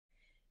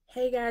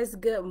Hey guys,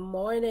 good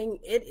morning.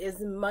 It is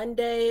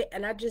Monday,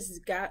 and I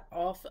just got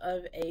off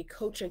of a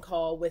coaching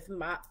call with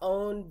my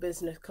own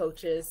business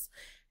coaches,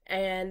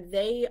 and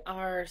they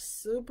are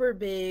super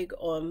big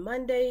on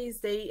Mondays.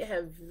 They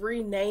have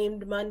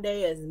renamed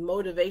Monday as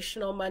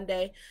Motivational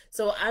Monday.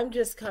 So I'm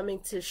just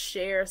coming to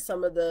share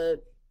some of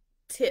the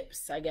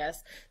tips, I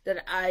guess,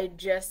 that I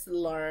just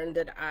learned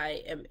that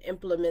I am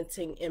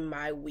implementing in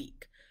my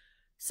week.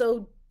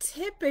 So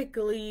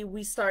typically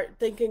we start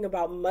thinking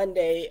about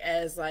Monday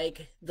as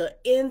like the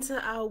end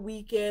to our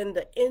weekend,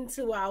 the end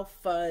to our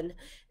fun,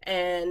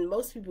 and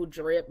most people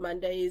dread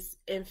Mondays.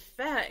 In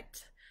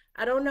fact,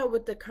 I don't know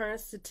what the current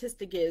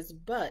statistic is,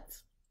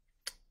 but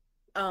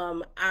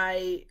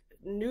I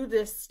knew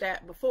this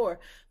stat before,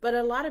 but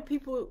a lot of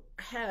people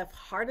have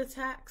heart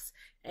attacks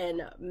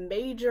and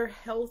major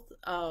health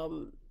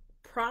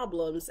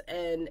problems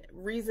and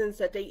reasons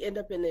that they end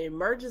up in the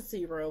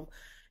emergency room.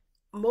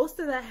 Most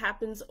of that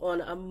happens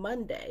on a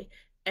Monday.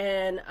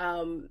 And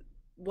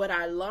what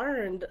I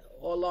learned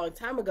a long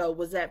time ago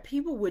was that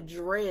people would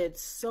dread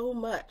so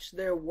much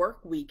their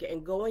work week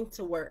and going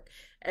to work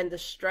and the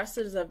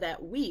stresses of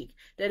that week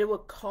that it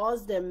would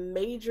cause them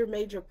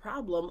major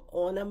problem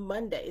on a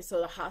Monday. So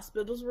the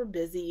hospitals were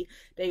busy.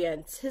 They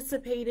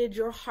anticipated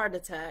your heart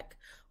attack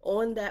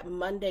on that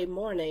Monday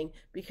morning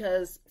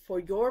because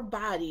for your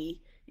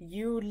body,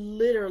 you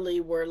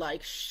literally were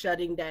like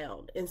shutting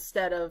down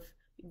instead of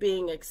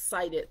being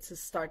excited to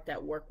start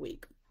that work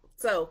week.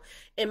 So,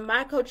 in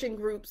my coaching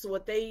groups,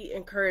 what they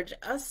encourage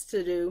us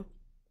to do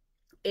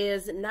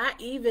is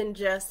not even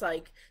just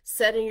like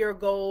setting your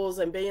goals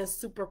and being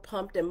super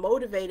pumped and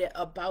motivated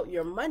about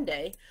your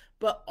Monday,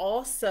 but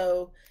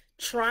also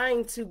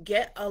trying to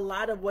get a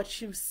lot of what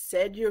you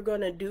said you're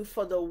going to do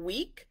for the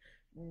week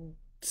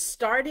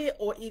started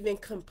or even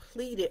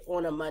completed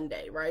on a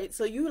Monday, right?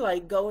 So you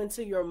like go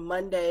into your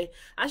Monday,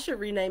 I should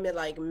rename it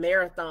like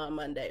Marathon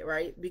Monday,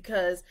 right?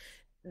 Because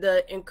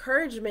the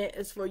encouragement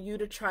is for you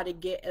to try to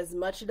get as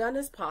much done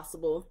as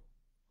possible.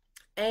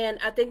 And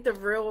I think the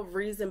real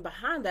reason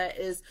behind that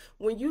is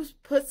when you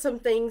put some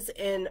things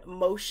in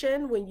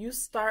motion, when you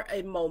start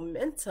a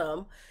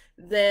momentum,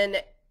 then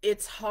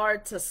it's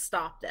hard to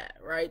stop that,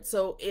 right?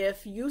 So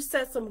if you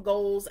set some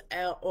goals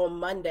out on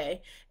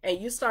Monday and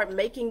you start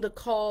making the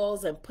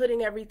calls and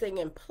putting everything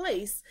in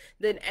place,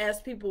 then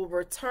as people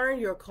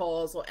return your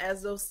calls or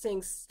as those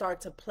things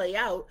start to play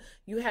out,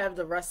 you have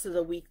the rest of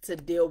the week to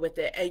deal with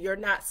it. And you're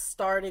not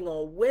starting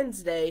on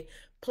Wednesday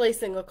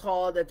placing a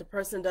call that the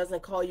person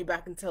doesn't call you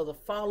back until the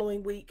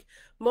following week.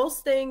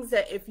 Most things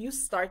that if you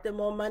start them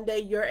on Monday,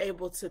 you're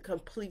able to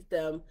complete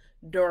them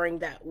during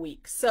that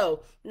week.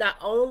 So not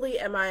only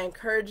am I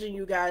encouraging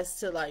you guys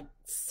to like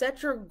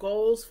set your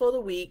goals for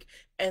the week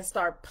and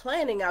start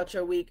planning out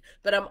your week,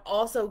 but I'm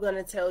also going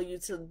to tell you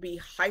to be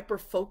hyper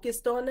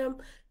focused on them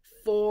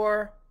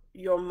for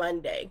your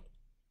Monday.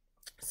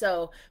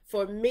 So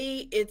for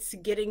me, it's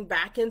getting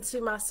back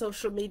into my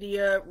social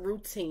media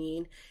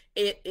routine.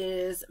 It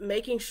is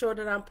making sure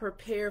that I'm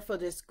prepared for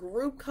this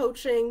group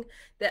coaching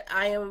that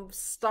I am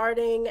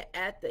starting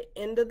at the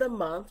end of the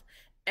month,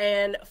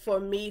 and for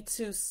me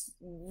to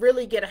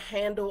really get a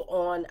handle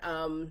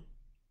on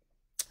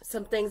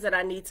some things that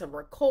I need to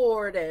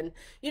record and,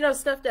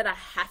 stuff that I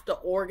have to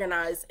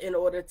organize in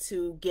order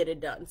to get it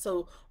done.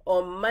 So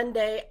on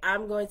Monday,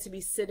 I'm going to be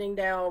sitting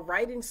down,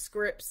 writing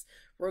scripts,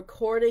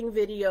 recording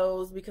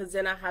videos, because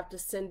then I have to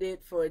send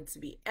it for it to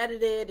be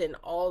edited and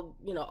all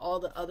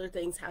the other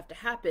things have to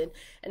happen.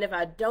 And if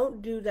I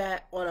don't do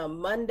that on a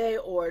Monday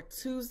or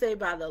Tuesday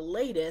by the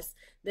latest,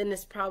 then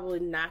it's probably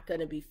not going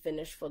to be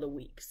finished for the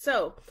week.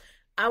 So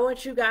I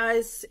want you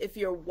guys, if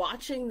you're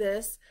watching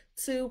this,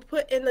 to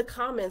put in the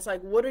comments,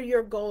 like, what are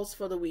your goals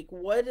for the week?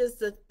 What is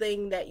the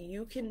thing that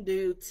you can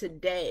do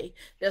today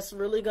that's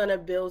really going to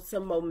build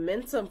some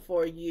momentum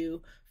for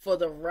you for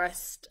the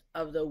rest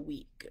of the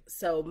week?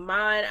 So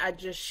mine, I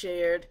just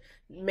shared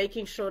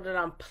making sure that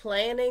I'm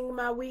planning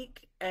my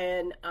week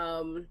and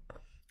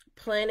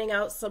planning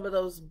out some of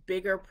those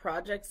bigger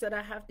projects that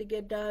I have to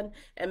get done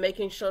and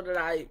making sure that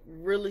I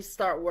really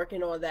start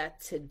working on that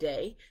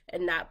today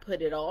and not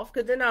put it off,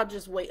 because then I'll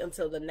just wait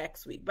until the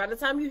next week. By the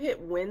time you hit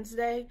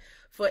Wednesday,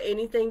 for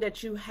anything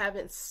that you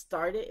haven't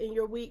started in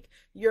your week,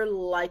 you're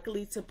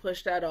likely to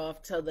push that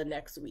off till the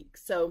next week.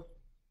 So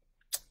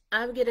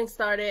I'm getting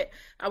started.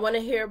 I want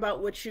to hear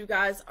about what you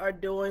guys are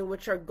doing,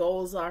 what your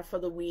goals are for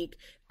the week.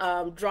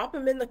 Drop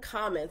them in the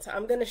comments.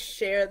 I'm going to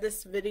share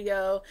this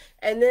video.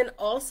 And then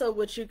also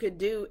what you could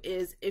do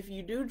is if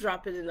you do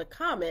drop it in the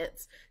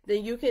comments,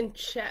 then you can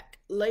check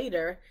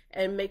later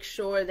and make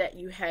sure that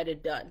you had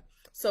it done.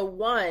 So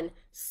 1,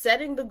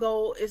 setting the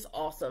goal is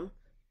awesome.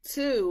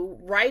 2,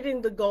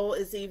 writing the goal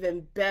is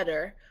even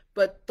better.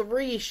 But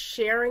 3,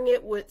 sharing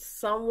it with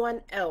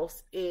someone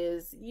else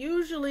is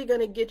usually going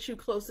to get you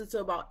closer to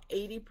about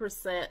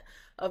 80%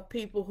 of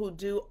people who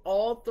do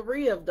all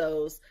 3 of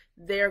those.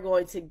 They're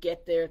going to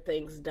get their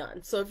things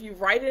done. So if you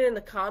write it in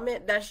the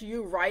comment, that's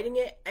you writing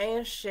it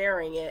and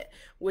sharing it,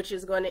 which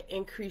is going to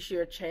increase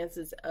your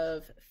chances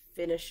of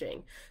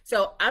finishing.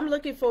 So I'm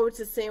looking forward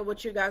to seeing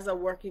what you guys are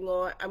working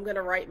on. I'm going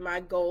to write my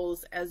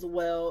goals as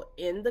well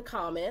in the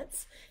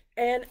comments.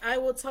 And I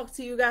will talk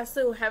to you guys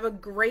soon. Have a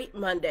great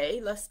Monday.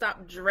 Let's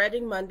stop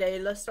dreading Monday.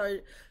 Let's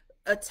start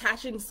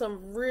attaching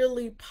some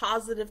really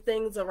positive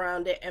things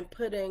around it and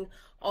putting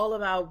all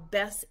of our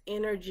best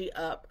energy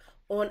up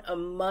on a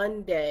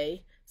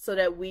Monday so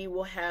that we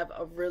will have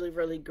a really,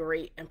 really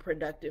great and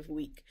productive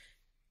week.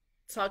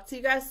 Talk to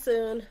you guys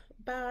soon.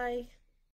 Bye.